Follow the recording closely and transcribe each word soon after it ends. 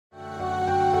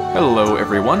Hello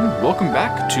everyone, welcome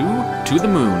back to the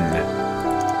Moon.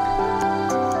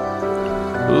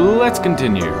 Let's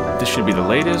continue. This should be the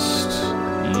latest.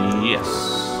 Yes.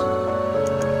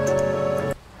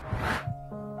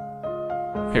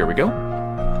 Here we go.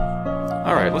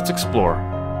 Alright, let's explore.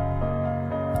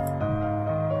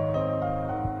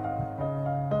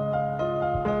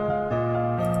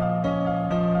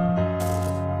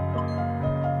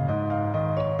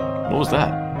 What was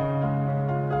that?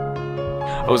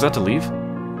 Oh, is that to leave?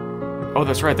 Oh,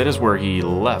 that's right, that is where he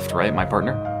left, right? My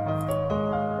partner?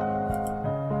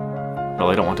 Well,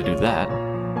 I don't want to do that.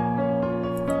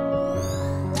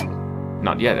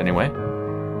 Not yet, anyway.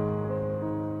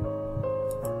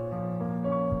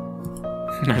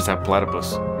 There's that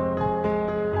platypus.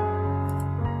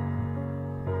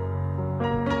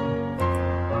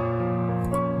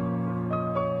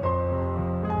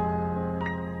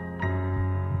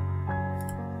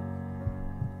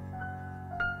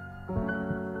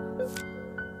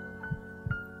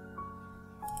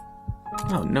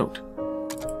 Oh, note.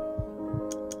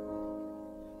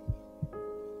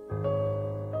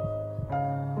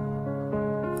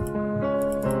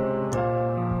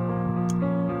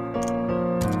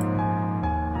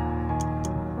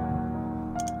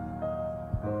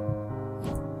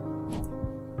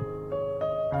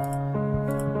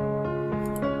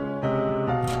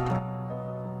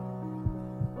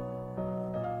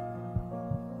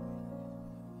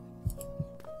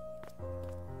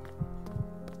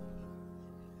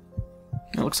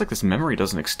 It looks like this memory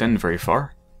doesn't extend very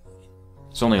far.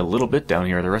 There's only a little bit down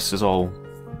here, the rest is all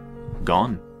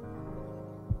gone.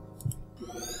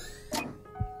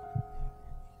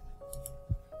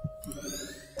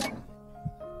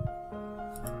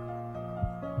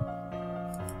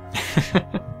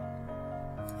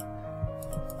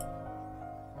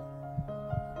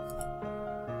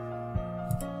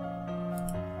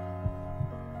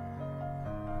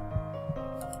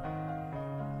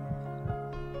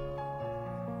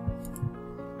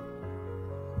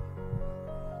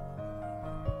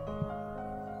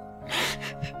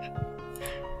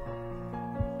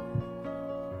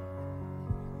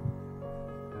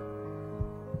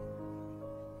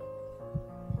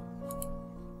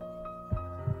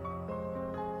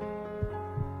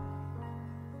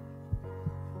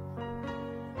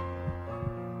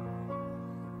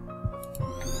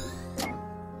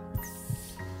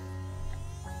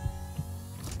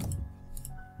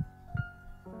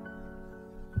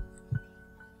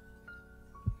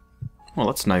 Well,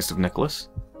 that's nice of Nicholas.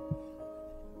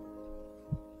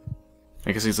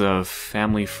 I guess he's a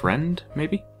family friend,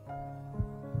 maybe?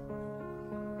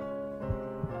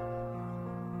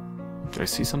 Did I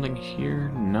see something here?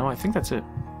 No, I think that's it.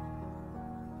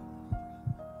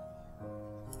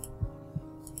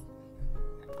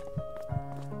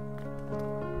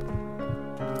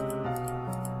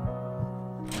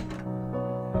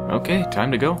 Okay,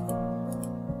 time to go.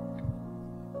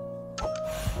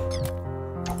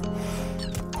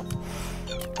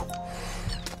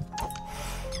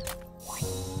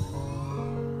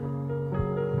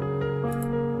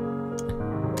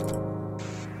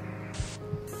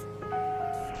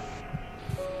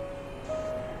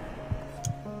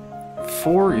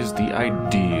 Four is the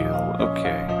ideal.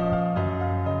 Okay.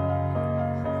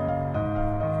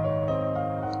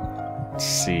 Let's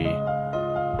see. Do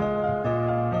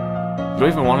I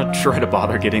even want to try to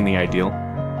bother getting the ideal?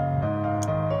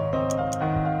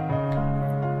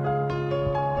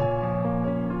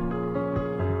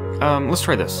 Let's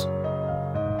try this.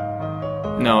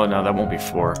 No, that won't be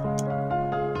four.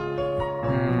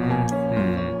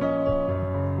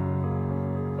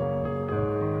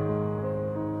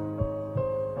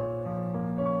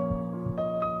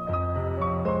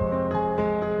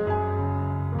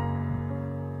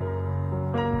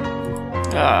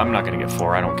 I'm not gonna get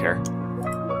four, I don't care.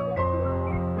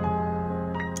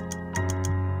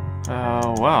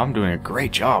 Wow, I'm doing a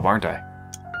great job, aren't I?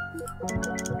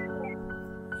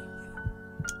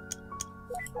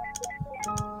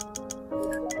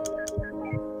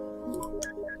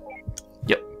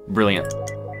 Yep, brilliant.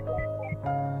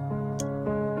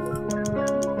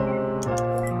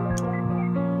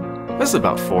 This is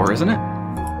about four, isn't it?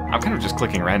 I'm kind of just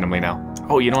clicking randomly now.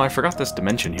 Oh, you know, I forgot this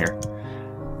dimension here.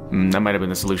 That might have been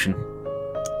the solution.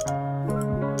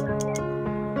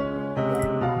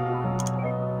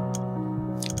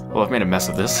 Well, I've made a mess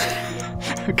of this.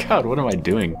 God, what am I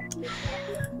doing?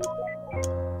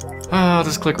 I'll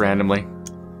just click randomly.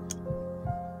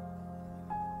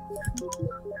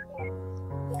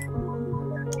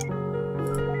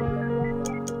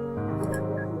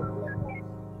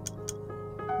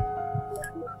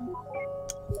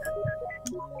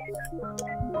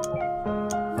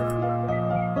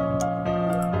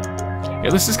 Yeah,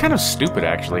 this is kind of stupid,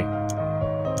 actually.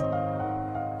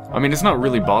 I mean, it's not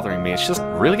really bothering me, it's just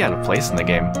really out of place in the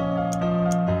game.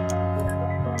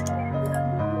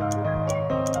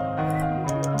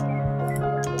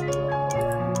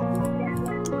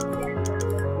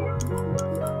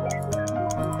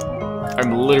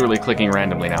 I'm literally clicking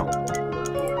randomly now.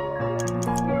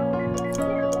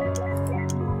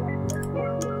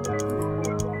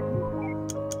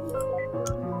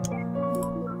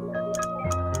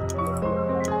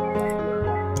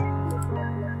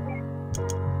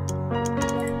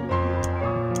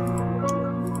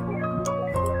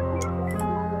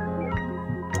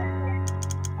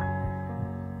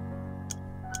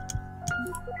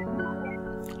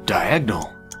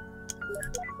 Diagonal.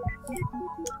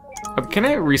 Can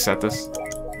I reset this? So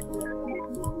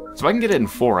if I can get it in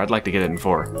 4, I'd like to get it in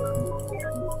 4.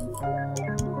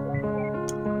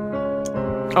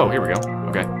 Oh, here we go.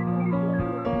 Okay.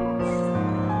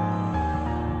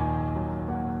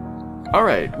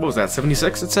 Alright, what was that?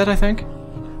 76 it said, I think?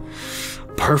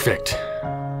 Perfect.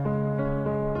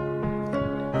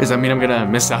 Does that mean I'm gonna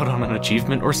miss out on an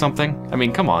achievement or something? I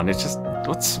mean, come on, it's just...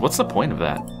 What's the point of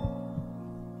that?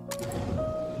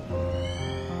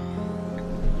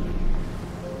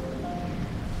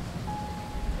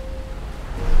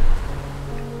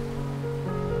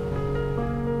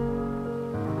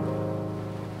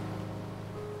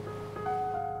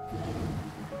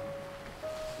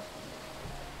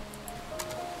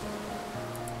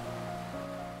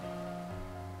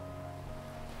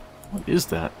 What is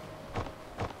that?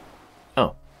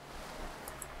 Oh.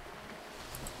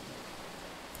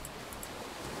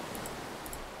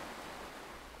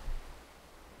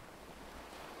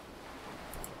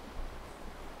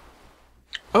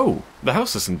 Oh, the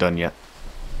house isn't done yet.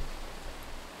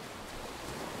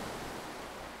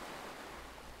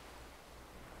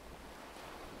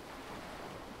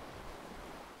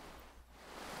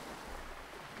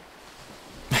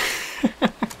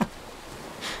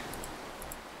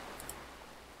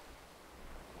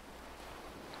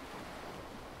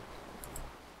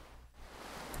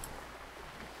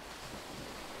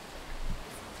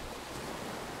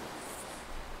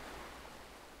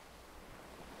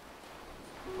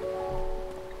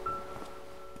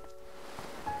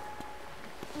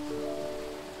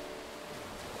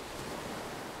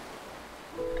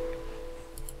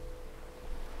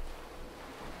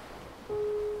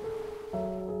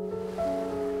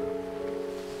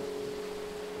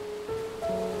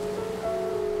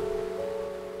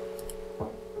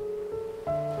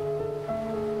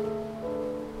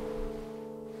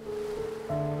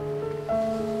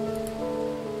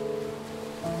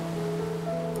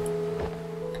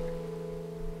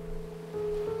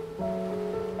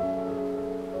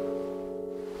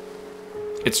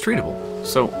 It's treatable,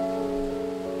 so...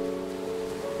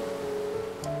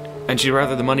 And she'd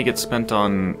rather the money get spent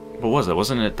on... What was it?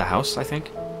 Wasn't it the house, I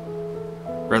think?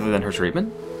 Rather than her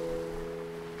treatment?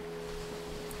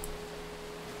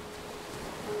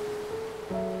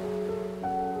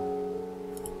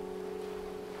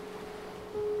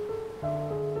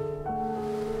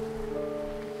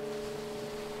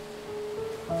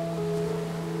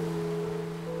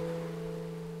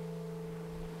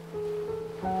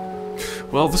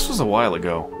 Well, this was a while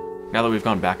ago, now that we've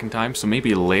gone back in time, so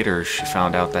maybe later she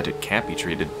found out that it can't be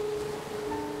treated.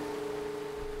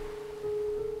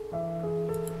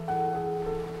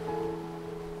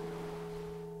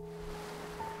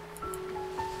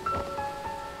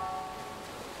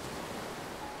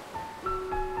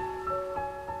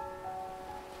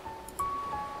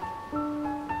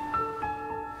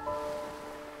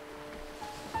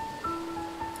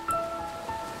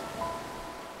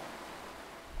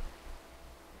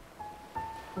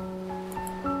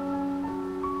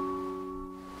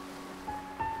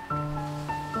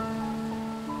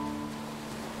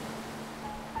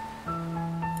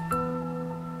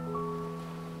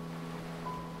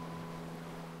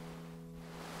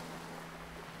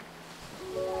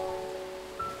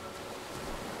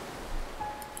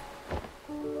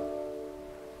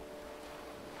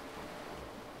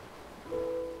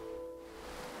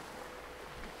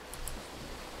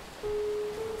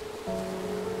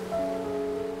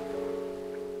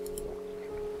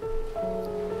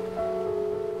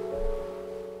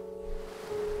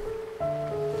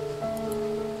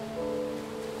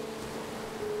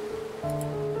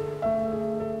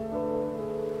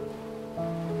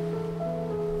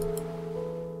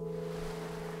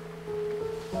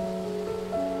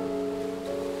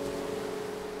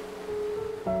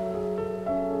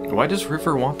 Why does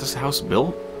River want this house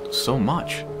built so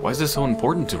much? Why is this so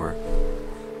important to her?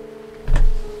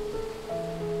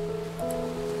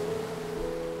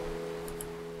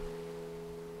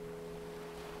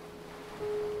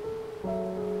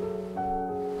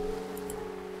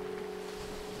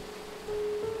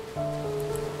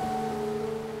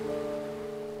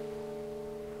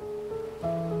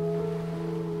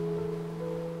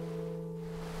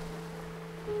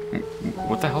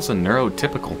 hell's a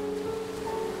neurotypical?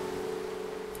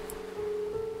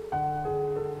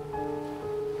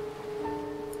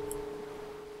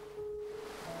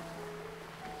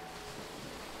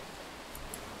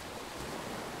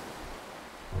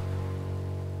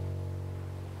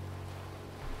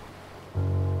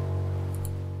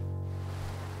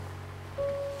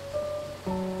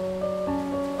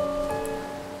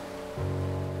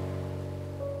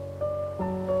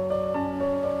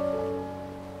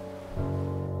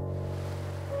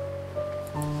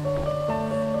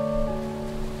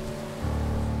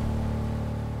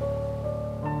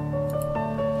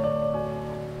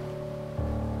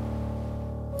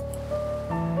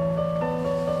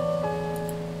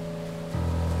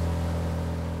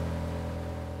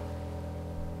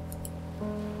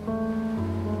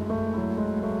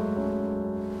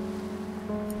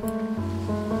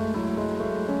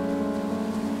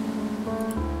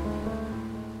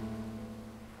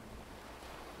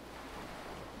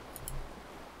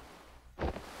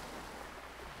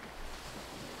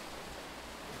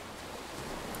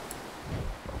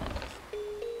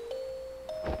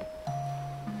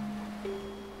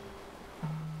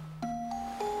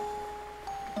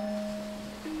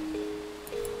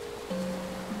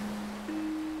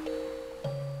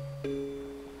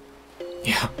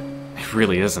 Yeah, it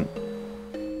really isn't.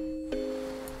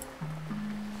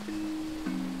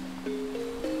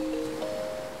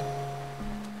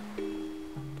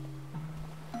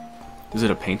 Is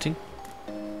it a painting?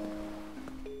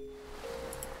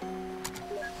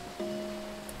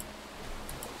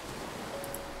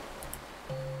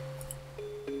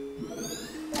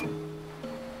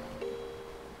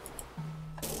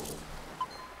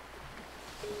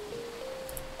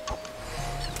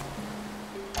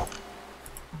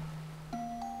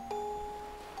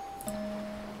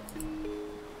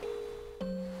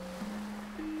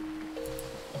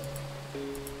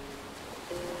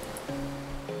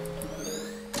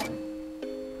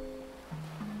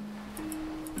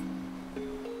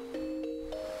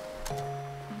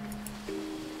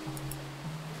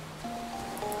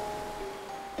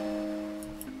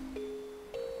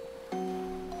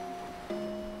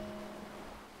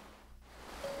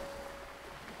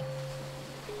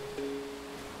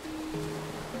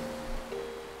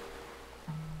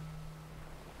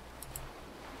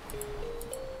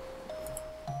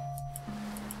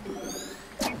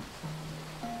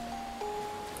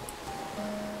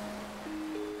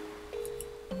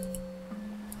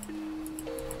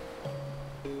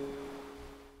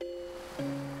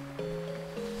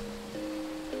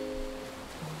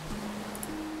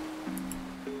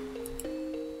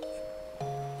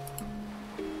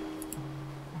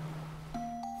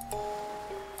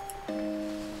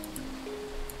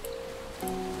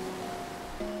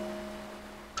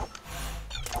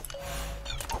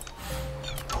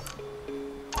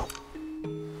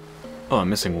 Oh, I'm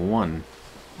missing one.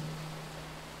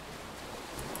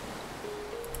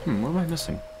 What am I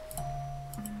missing?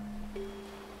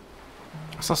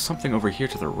 I saw something over here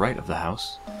to the right of the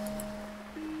house.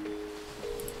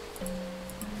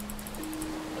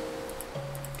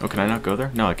 Oh, can I not go there?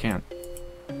 No, I can't.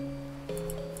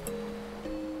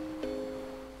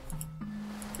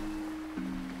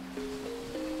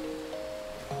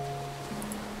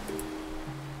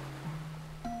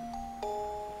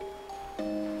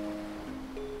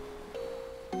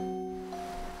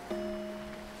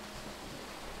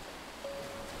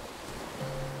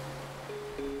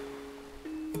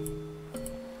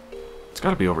 It's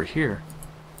gotta be over here.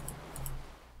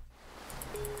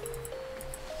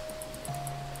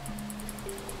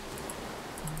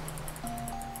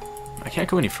 I can't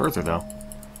go any further, though.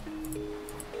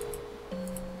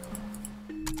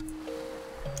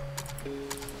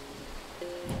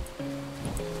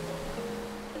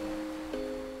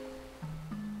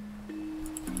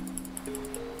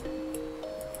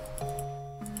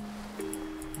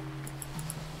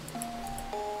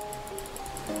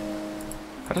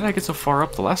 How did I get so far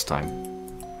up the last time?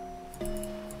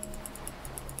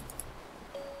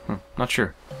 Not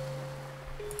sure.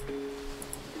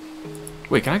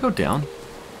 Wait, can I go down?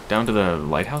 Down to the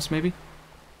lighthouse, maybe?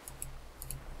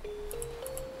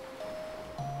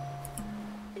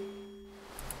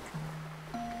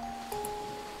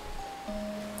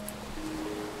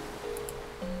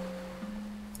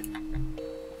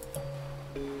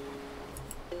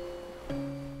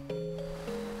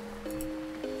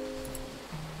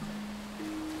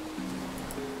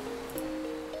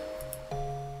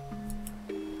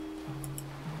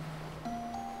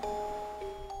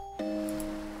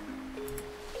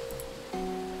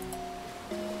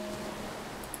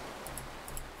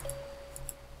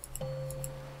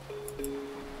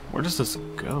 Where does this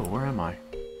go? Where am I?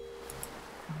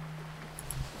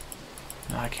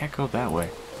 No, I can't go that way.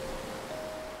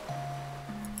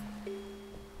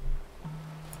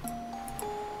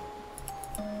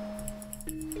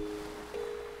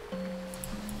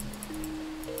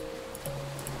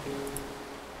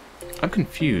 I'm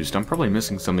confused. I'm probably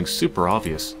missing something super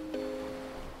obvious.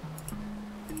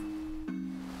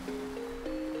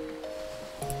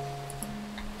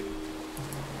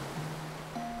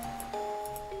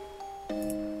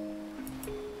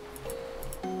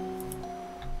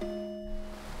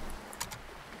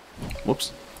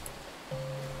 Whoops.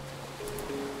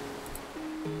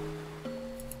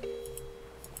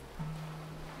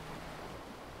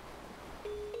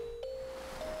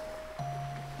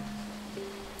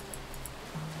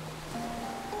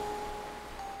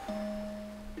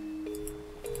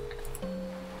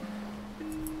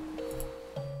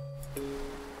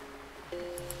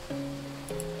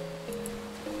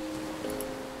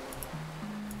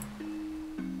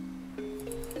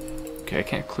 Okay, I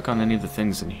can't click on any of the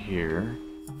things in here.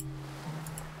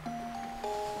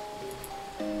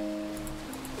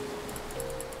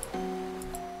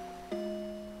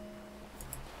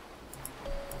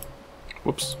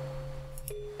 Whoops.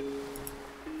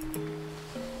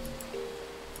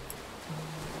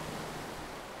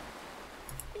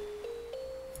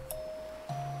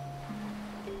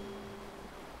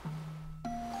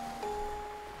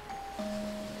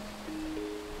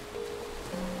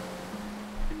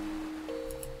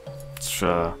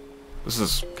 This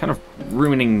is kind of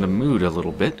ruining the mood a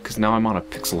little bit, because now I'm on a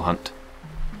pixel hunt.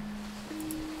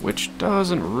 Which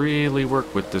doesn't really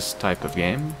work with this type of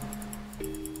game.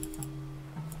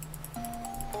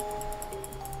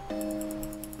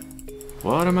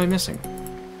 What am I missing?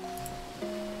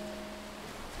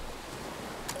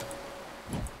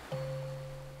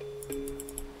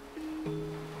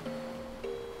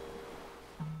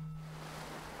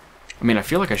 I mean, I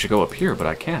feel like I should go up here, but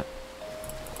I can't.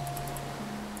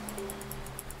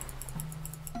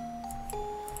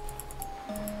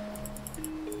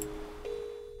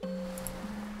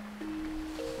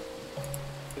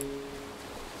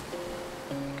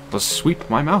 Let's sweep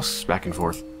my mouse back and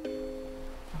forth.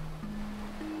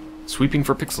 Sweeping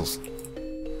for pixels.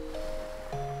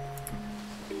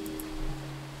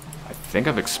 I think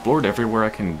I've explored everywhere I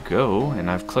can go,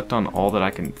 and I've clicked on all that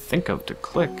I can think of to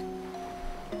click.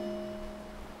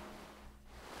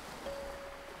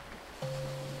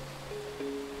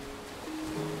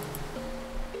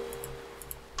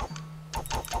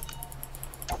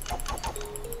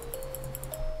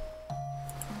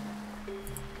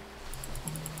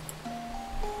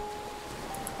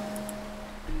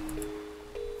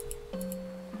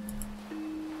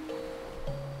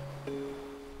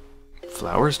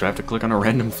 Flowers? Do I have to click on a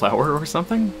random flower or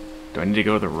something? Do I need to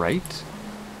go to the right?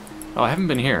 Oh, I haven't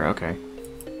been here. Okay.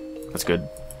 That's good,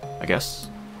 I guess.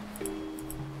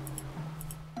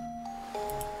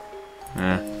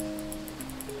 I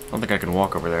don't think I can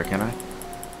walk over there, can I?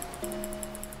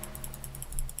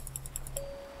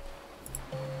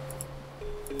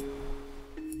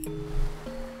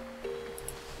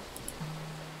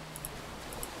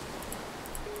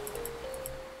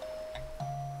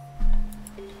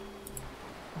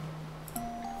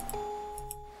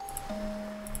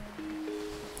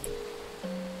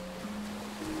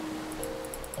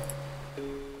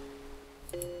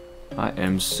 I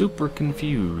am super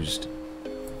confused.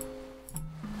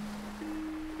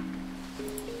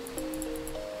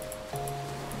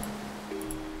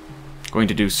 Going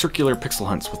to do circular pixel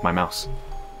hunts with my mouse.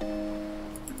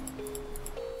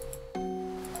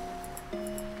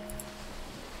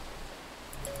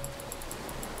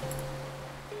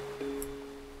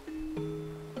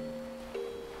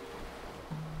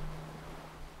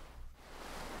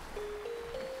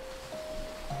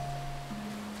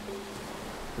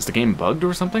 Is the game bugged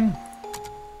or something?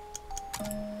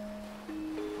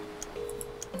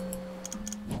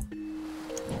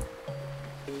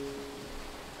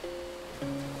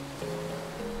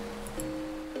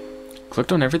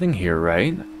 Clicked on everything here,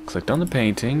 right? Clicked on the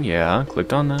painting, yeah.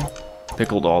 Clicked on the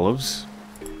pickled olives.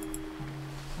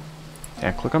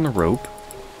 Yeah, click on the rope.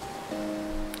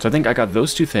 So I think I got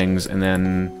those two things, and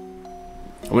then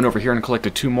I went over here and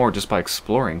collected two more just by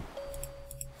exploring.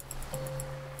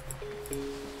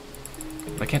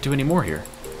 I can't do any more here.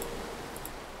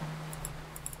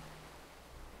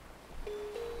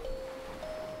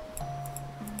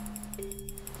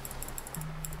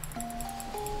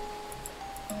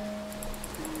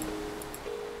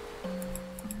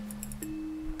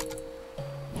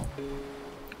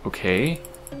 Okay.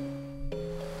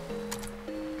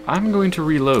 I'm going to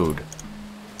reload.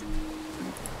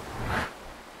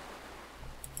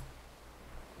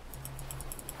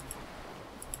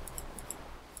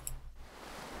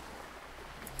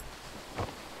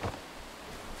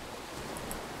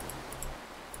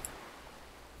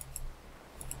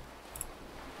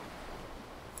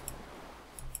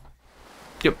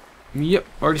 Yep,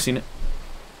 already seen it.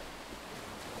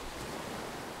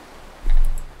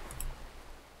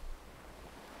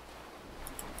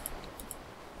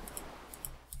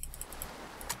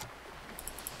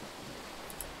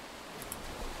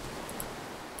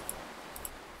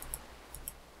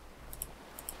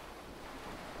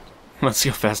 Let's see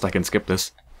how fast I can skip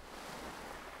this.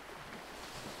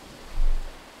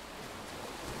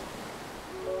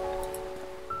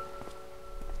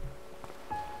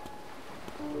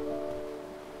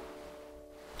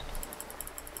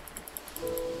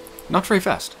 Not very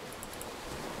fast.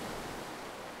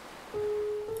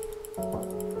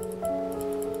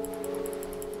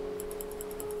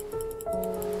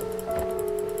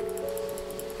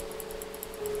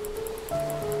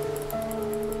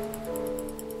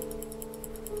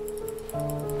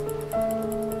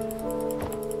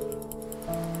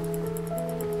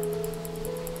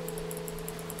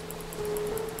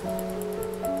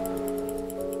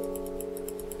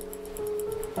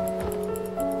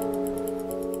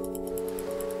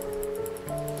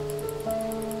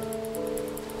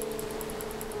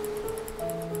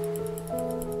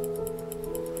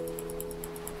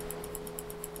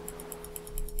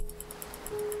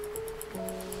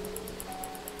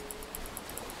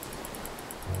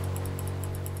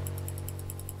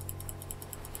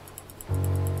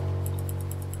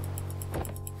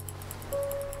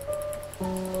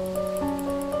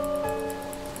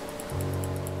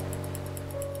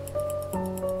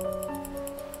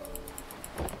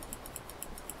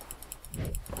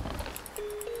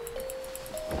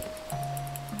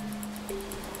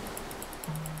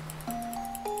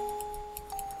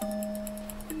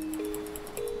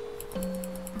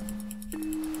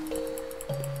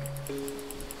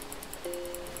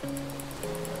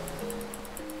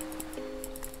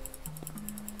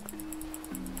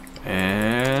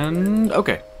 And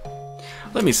okay.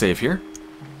 Let me save here.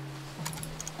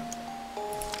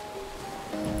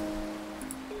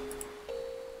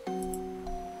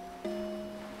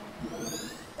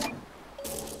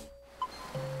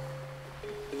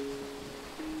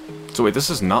 So wait, this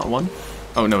is not one?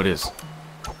 Oh, no, it is.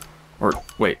 Or,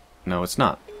 wait, no, it's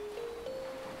not.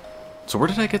 So where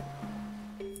did I get...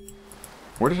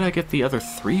 Where did I get the other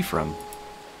 3 from?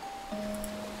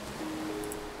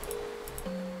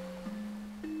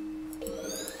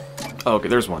 Oh, okay,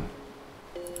 there's one.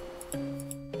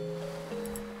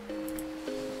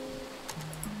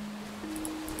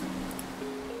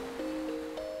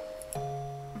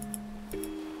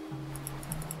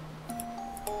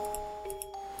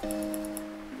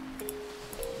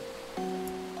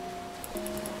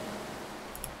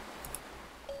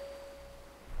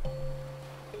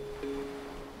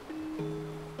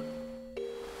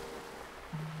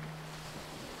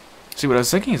 See, what I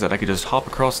was thinking is that I could just hop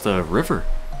across the river.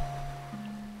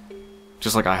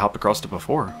 Just like I hopped across it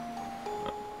before.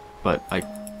 But I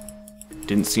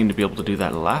didn't seem to be able to do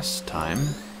that last time.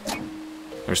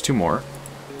 There's 2 more.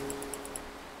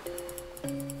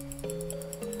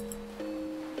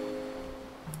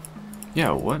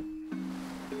 Yeah, what?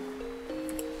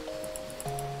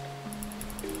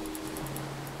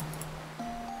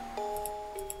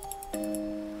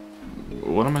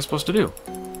 What am I supposed to do?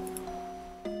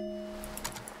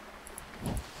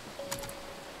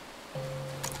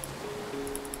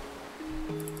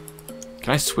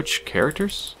 Can I switch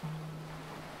characters?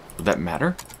 Would that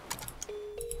matter?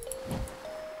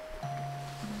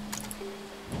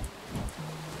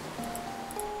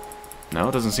 No,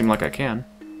 it doesn't seem like I can.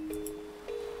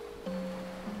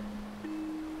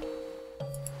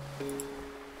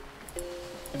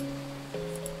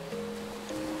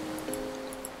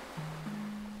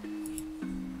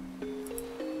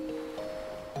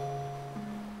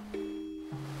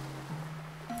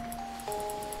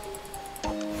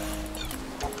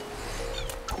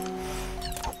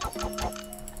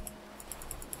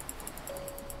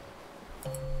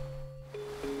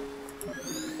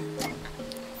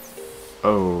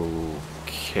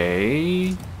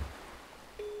 Okay.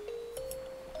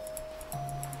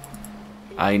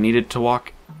 I needed to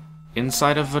walk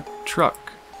inside of a truck.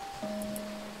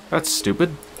 That's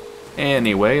stupid.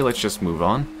 Anyway, let's just move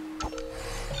on.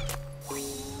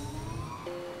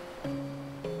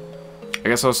 I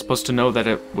guess I was supposed to know that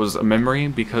it was a memory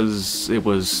because it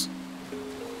was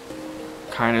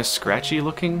kind of scratchy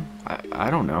looking? I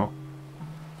don't know.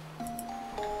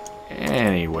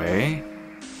 Anyway.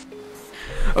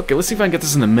 Okay, let's see if I can get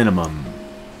this in the minimum.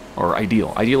 Or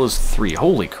ideal. Ideal is 3.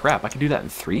 Holy crap, I can do that in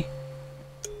 3?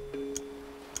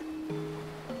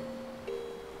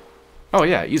 Oh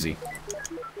yeah, easy.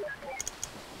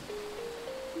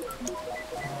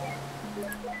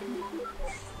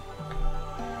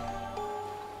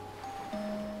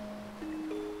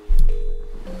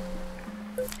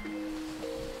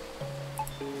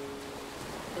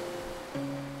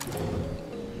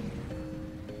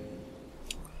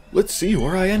 Let's see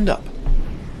where I end up.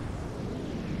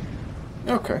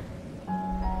 Okay.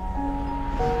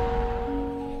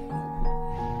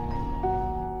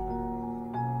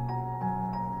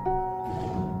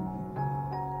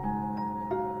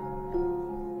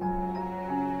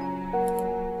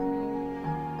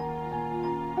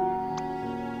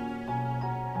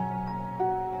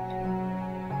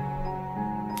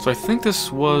 So I think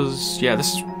this was... yeah,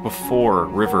 this is before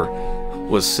River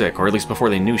was sick, or at least before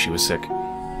they knew she was sick.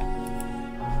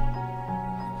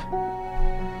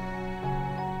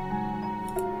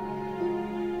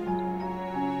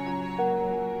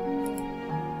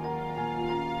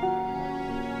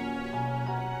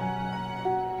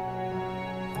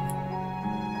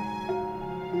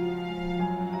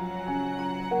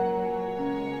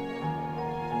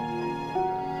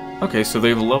 Okay, so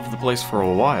they've loved the place for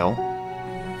a while.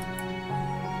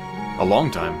 A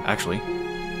long time, actually.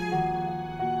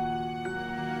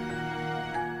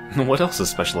 What else is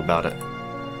special about it?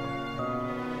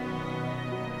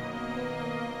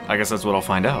 I guess that's what I'll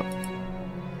find out.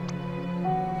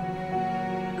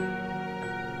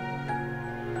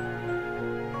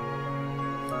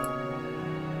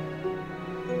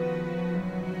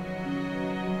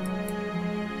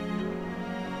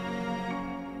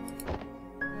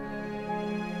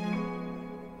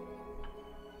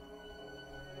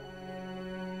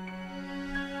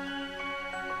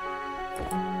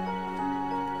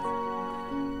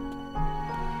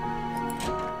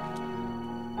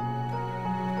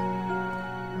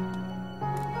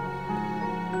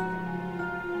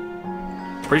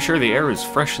 Pretty sure the air is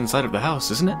fresh inside of the house,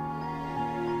 isn't it?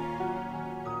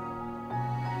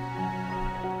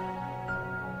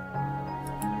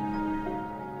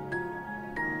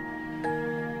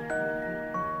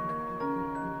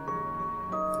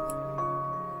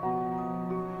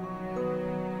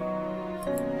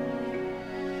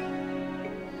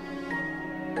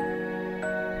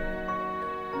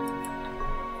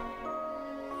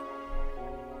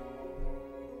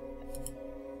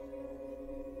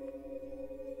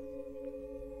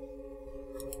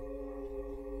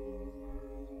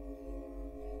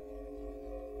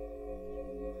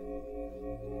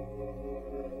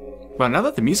 Well, now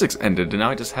that the music's ended, and now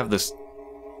I just have this,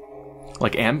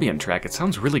 like, ambient track, it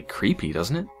sounds really creepy,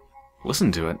 doesn't it?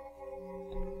 Listen to it.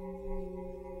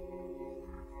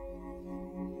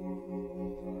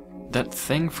 That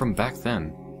thing from back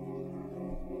then.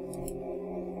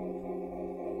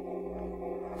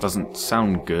 Doesn't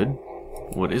sound good.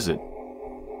 What is it?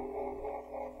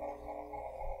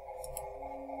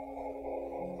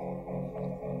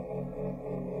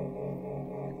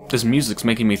 This music's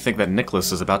making me think that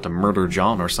Nicholas is about to murder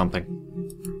John or something.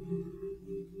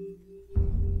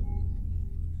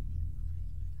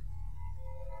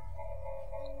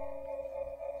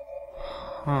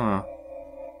 Huh.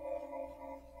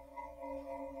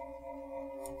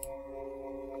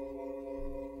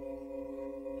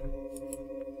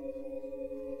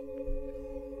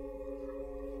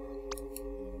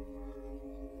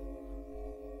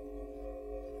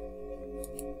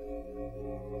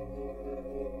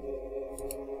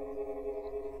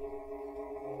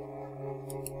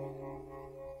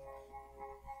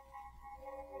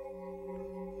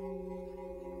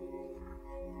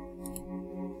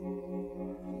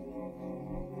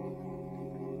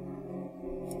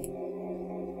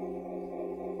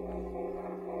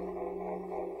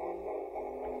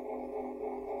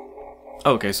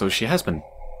 Okay, so she has been...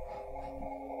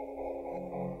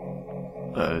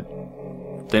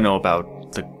 they know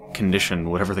about the condition,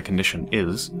 whatever the condition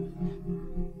is.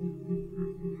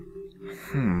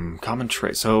 Common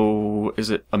trait. So,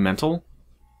 is it a mental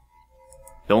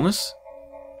illness?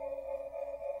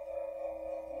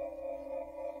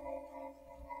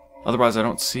 Otherwise, I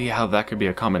don't see how that could be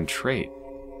a common trait.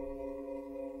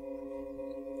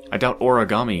 I doubt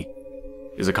origami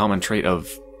is a common trait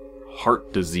of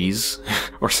heart disease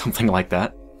or something like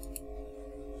that.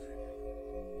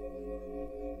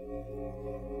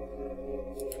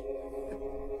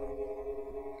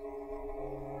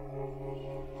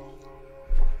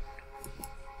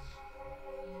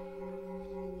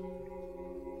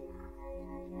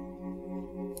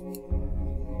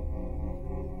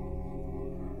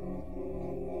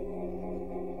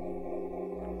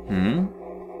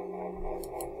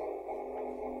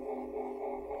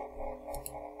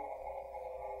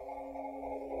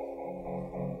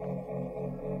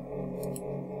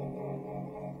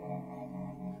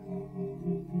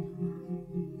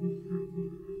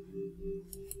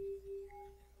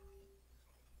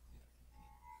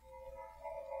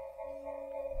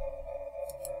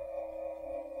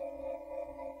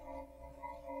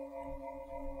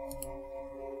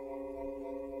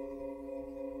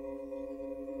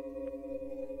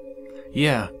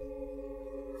 Yeah.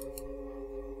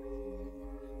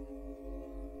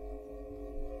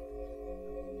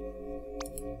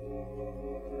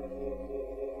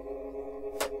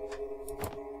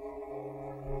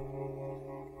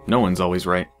 No one's always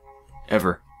right.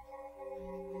 Ever.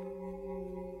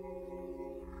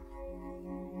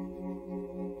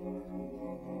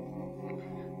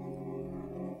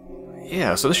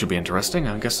 Yeah, so this should be interesting.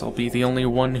 I guess I'll be the only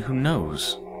one who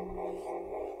knows.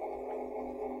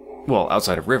 Well,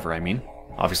 outside of River, I mean.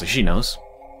 Obviously she knows.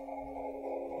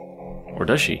 Or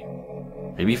does she?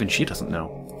 Maybe even she doesn't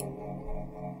know.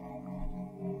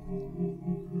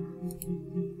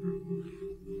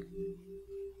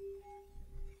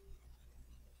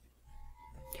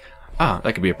 Ah,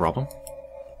 that could be a problem.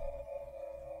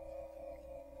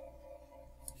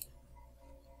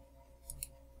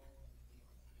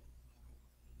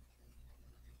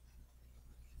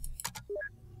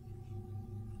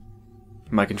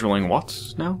 Am I controlling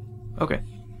Watts now? Okay.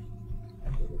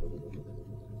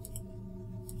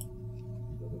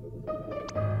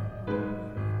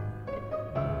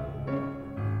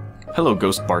 Hello,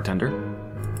 ghost bartender.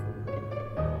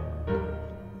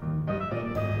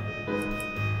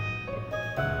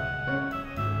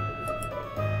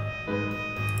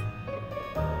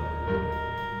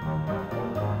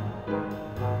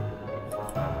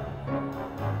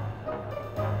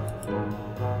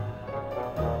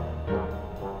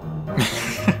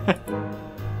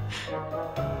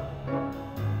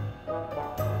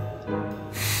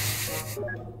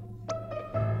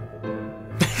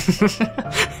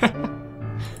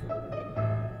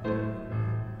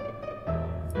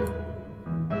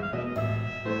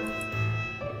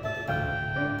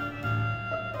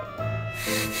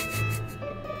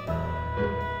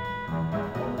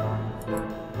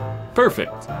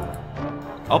 Perfect.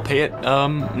 I'll pay it,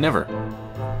 never.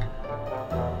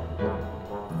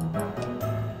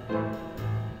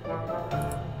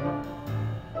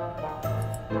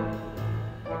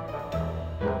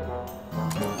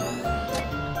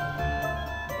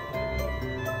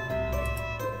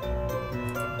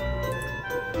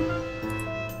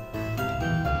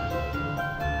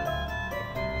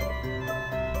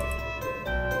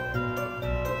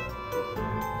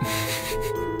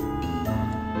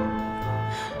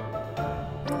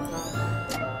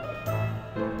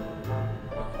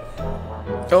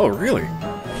 Oh, really?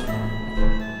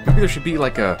 Maybe there should be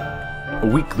like a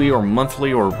weekly or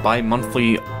monthly or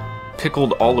bi-monthly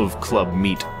pickled olive club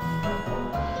meet.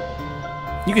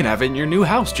 You can have it in your new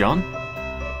house, John.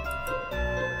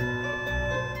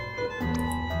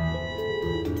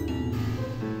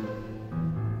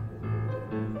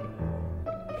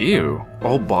 Ew, a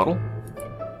whole bottle?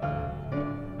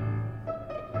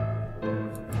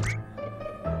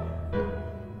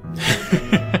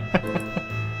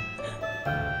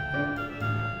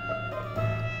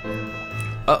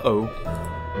 Uh-oh.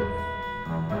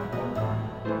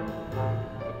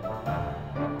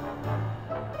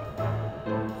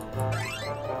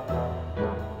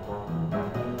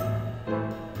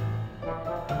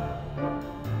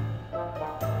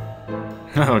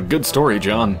 Oh, good story,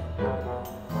 John.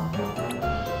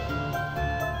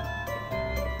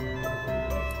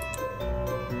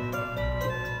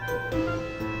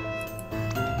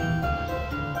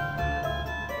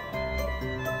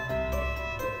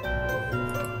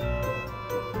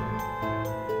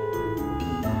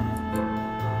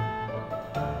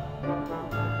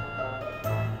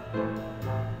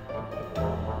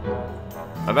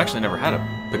 I've actually never had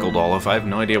a pickled olive. I have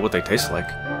no idea what they taste like.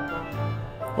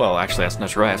 Well, actually, that's not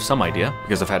true. I have some idea,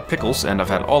 because I've had pickles and I've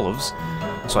had olives.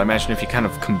 So I imagine if you kind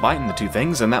of combine the two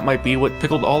things, then that might be what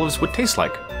pickled olives would taste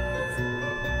like.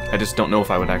 I just don't know if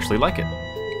I would actually like it.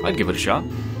 I'd give it a shot.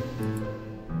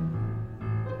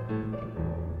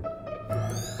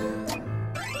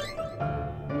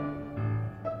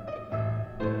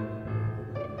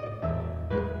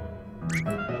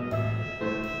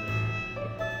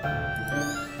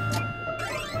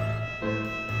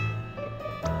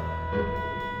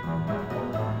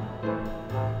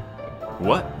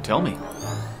 What? Tell me.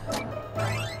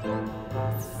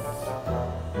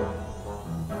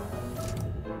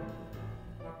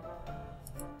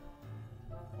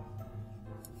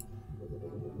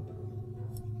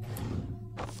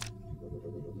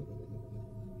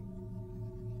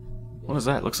 What is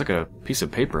that? Looks like a piece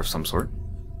of paper of some sort.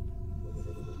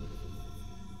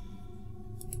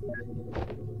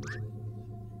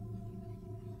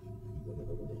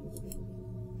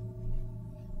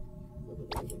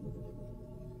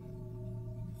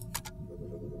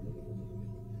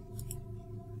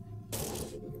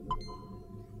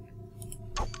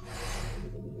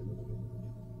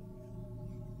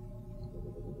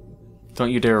 Don't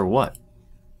you dare what?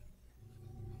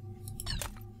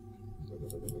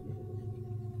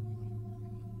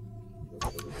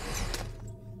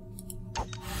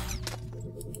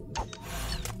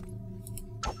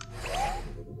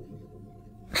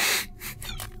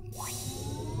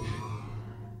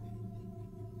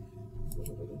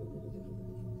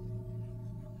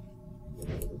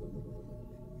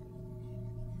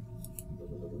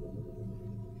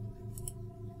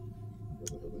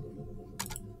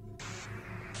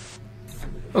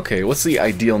 Okay, what's the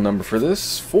ideal number for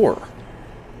this? 4.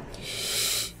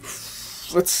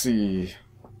 Let's see.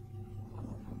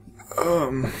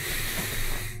 Well,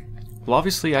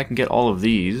 obviously I can get all of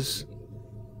these.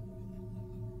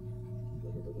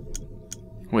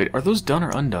 Wait, are those done or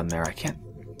undone there? I can't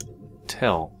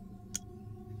tell.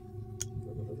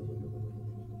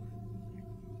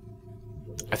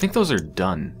 I think those are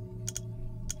done.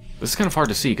 This is kind of hard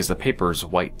to see because the paper is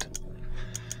white.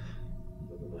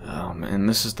 And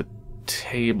this is the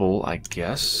table, I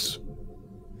guess.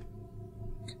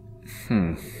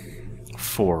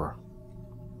 4.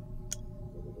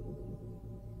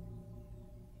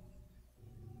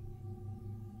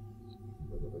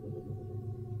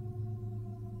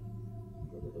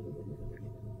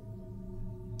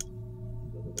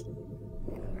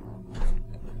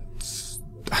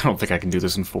 I don't think I can do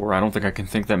this in 4. I don't think I can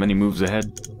think that many moves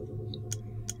ahead.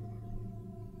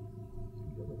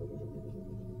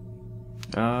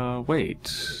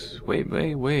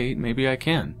 Wait. Maybe I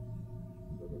can.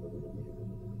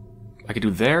 I could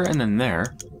do there, and then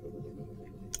there.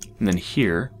 And then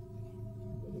here.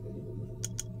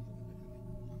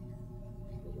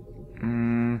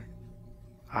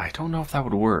 I don't know if that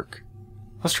would work.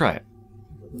 Let's try it.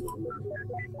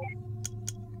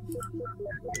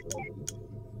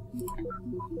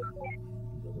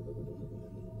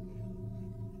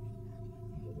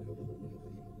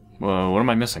 Well, what am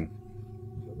I missing?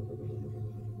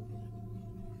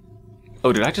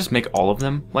 Oh, did I just make all of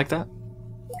them like that?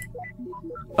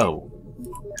 Oh.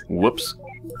 Whoops.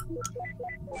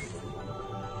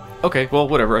 Okay, well,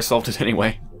 whatever, I solved it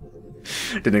anyway.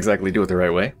 Didn't exactly do it the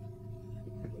right way.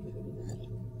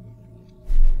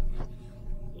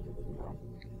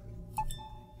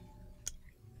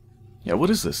 Yeah,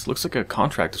 what is this? Looks like a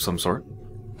contract of some sort.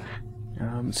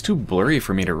 It's too blurry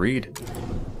for me to read.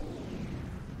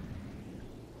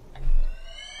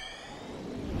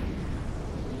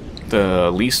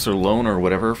 The lease or loan or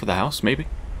whatever for the house, maybe?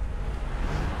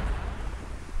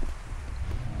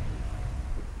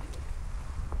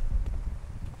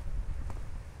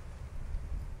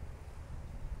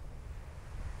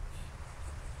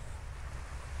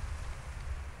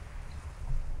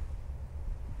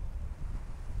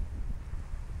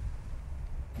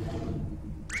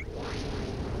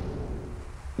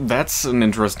 That's an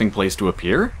interesting place to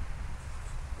appear.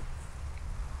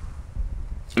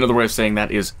 Another way of saying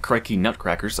that is crikey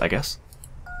nutcrackers, I guess.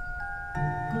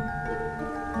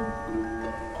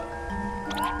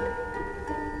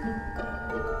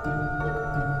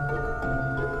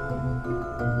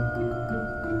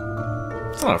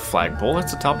 It's not a flagpole,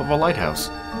 it's the top of a lighthouse.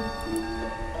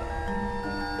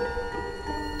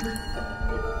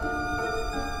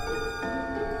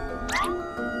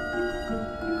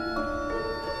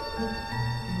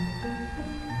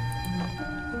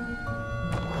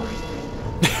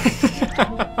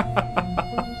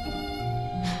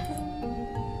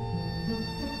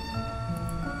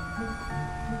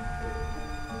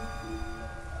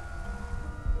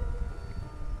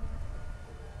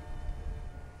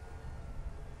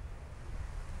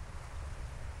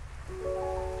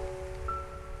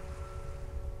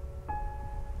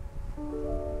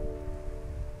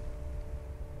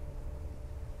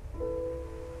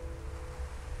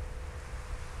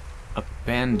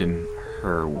 Abandon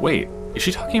her. Wait, is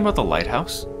she talking about the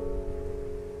lighthouse?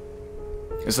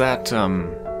 Is that,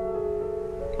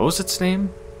 what was its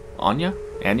name? Anya?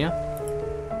 Anya?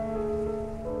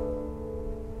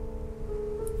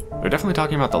 They're definitely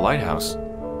talking about the lighthouse.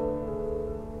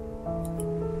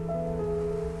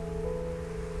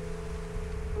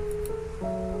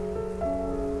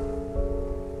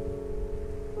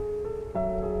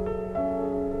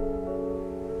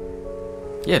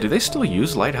 Yeah, do they still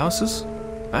use lighthouses?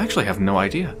 I actually have no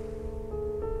idea.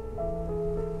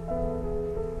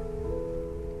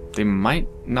 They might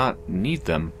not need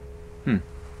them.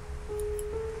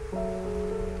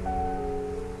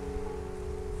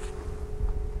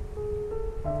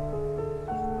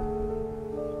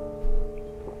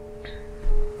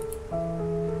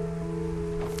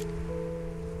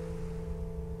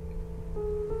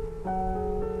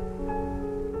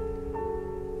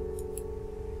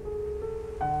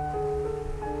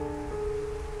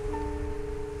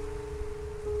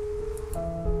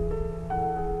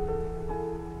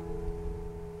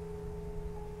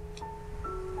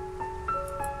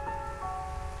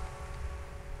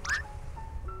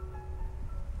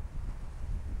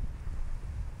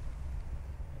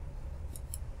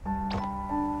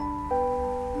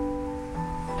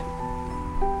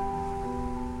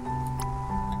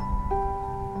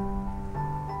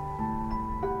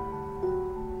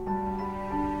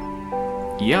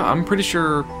 Yeah, I'm pretty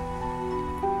sure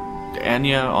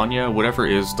Anya, whatever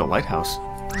is the lighthouse.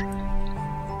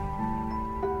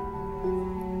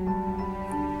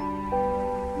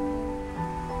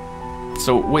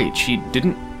 So, wait, she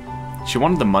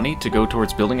wanted the money to go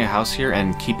towards building a house here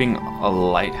and keeping a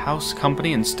lighthouse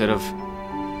company instead of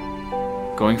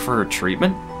going for her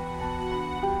treatment?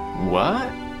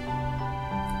 What?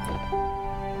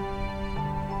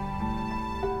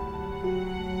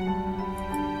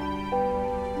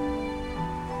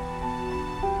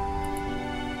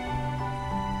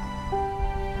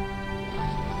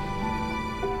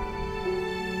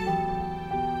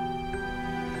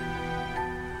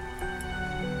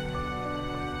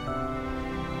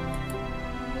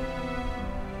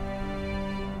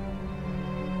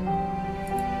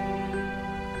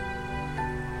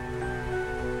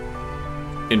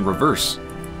 In reverse.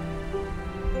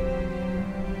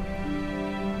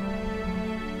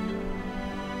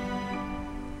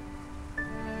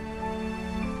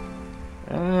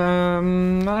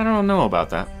 I don't know about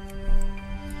that.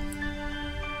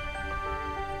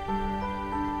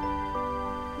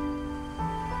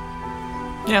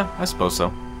 Yeah, I suppose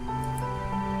so.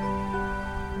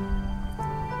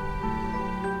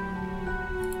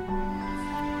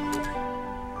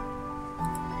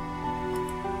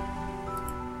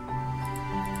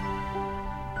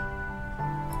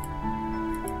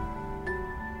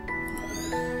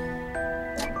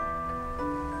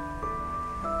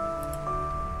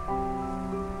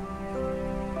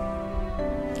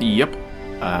 Yep,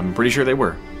 I'm pretty sure they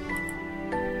were.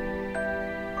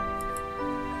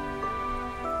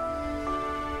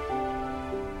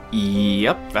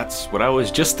 Yep, that's what I was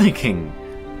just thinking.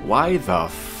 Why the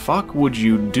fuck would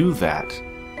you do that?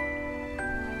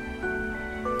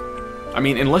 I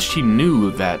mean, unless she knew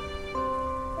that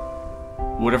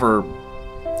whatever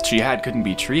she had couldn't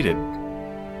be treated,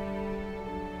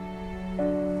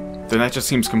 then that just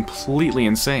seems completely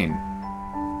insane.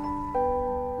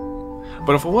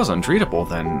 But if it was untreatable,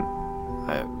 then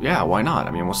yeah, why not?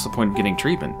 I mean, what's the point of getting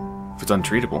treatment if it's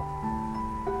untreatable?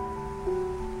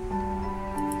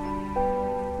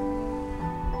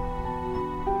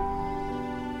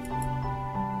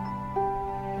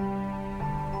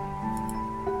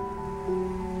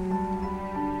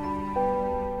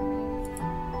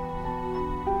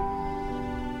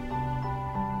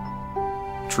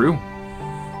 True.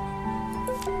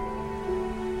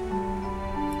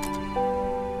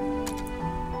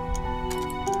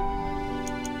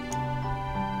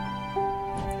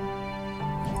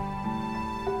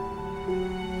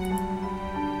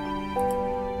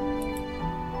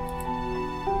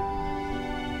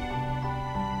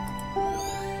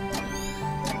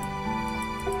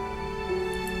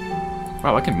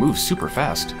 Wow, I can move super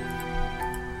fast.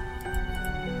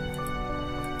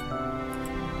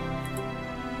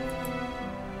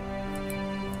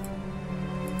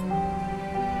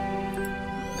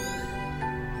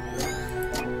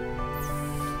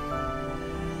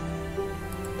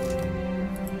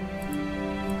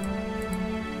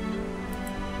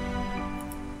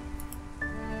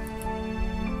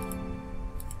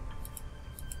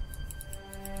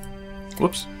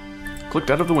 Whoops. Clicked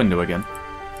out of the window again.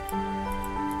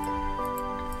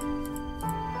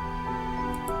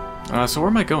 So where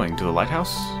am I going? To the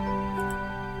lighthouse?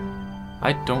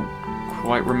 I don't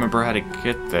quite remember how to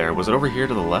get there. Was it over here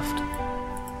to the left?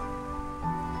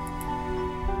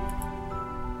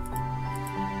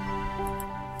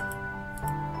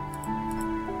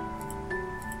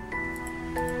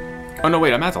 Oh no,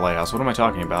 wait, I'm at the lighthouse. What am I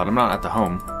talking about? I'm not at the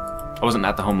home. I wasn't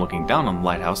at the home looking down on the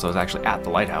lighthouse, I was actually at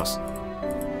the lighthouse.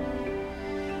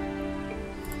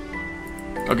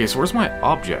 Okay, so where's my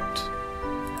object?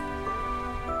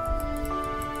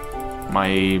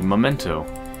 My memento.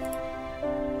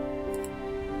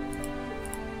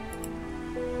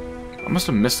 I must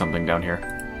have missed something down here.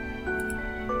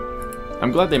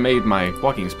 I'm glad they made my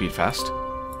walking speed fast.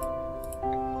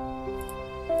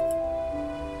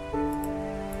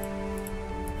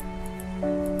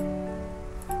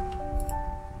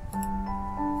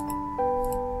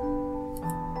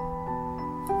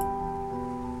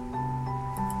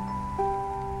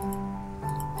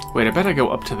 Wait, I bet I go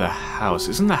up to the house.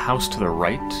 Isn't the house to the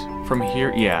right from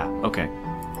here? Yeah, okay.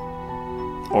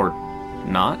 Or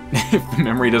not? If the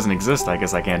memory doesn't exist, I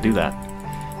guess I can't do that.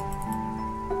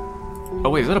 Oh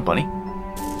wait, is that a bunny?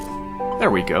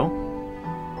 There we go.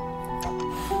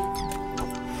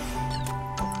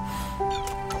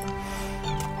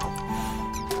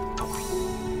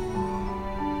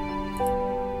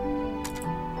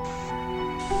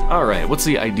 Alright, what's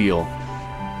the ideal?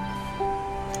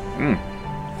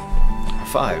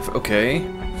 5, okay.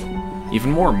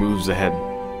 Even more moves ahead.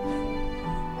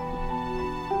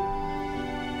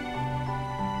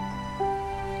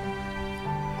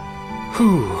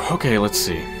 Whew, okay, let's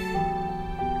see.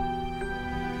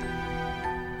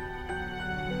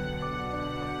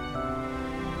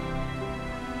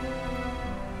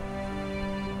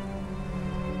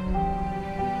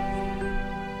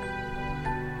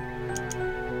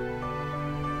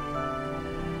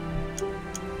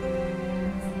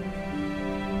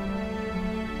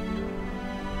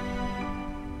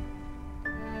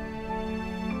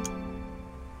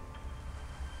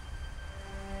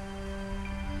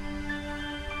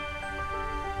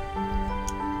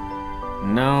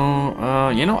 No,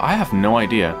 you know, I have no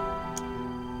idea.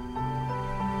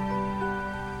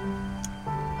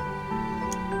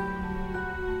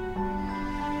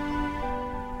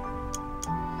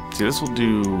 See, this will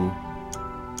do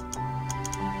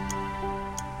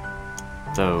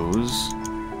those.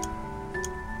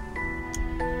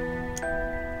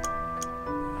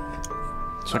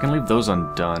 So I can leave those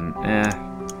undone. Eh.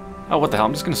 Oh, what the hell,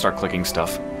 I'm just gonna start clicking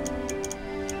stuff.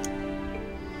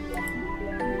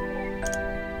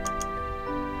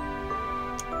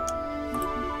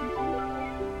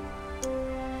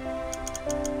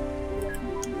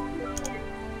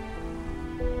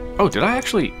 Oh, did I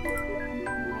actually...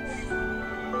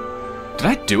 Did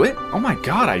I do it? Oh my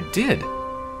god, I did!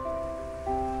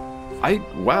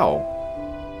 Wow.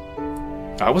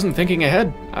 I wasn't thinking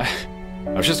ahead. I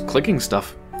was just clicking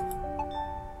stuff.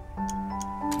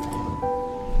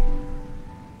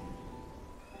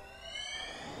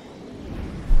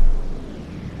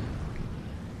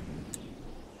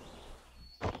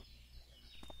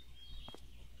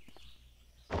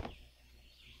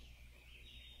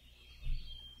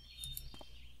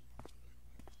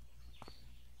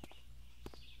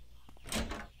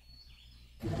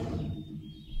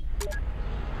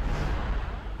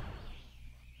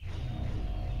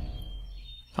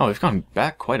 Oh, we've gone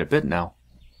back quite a bit now.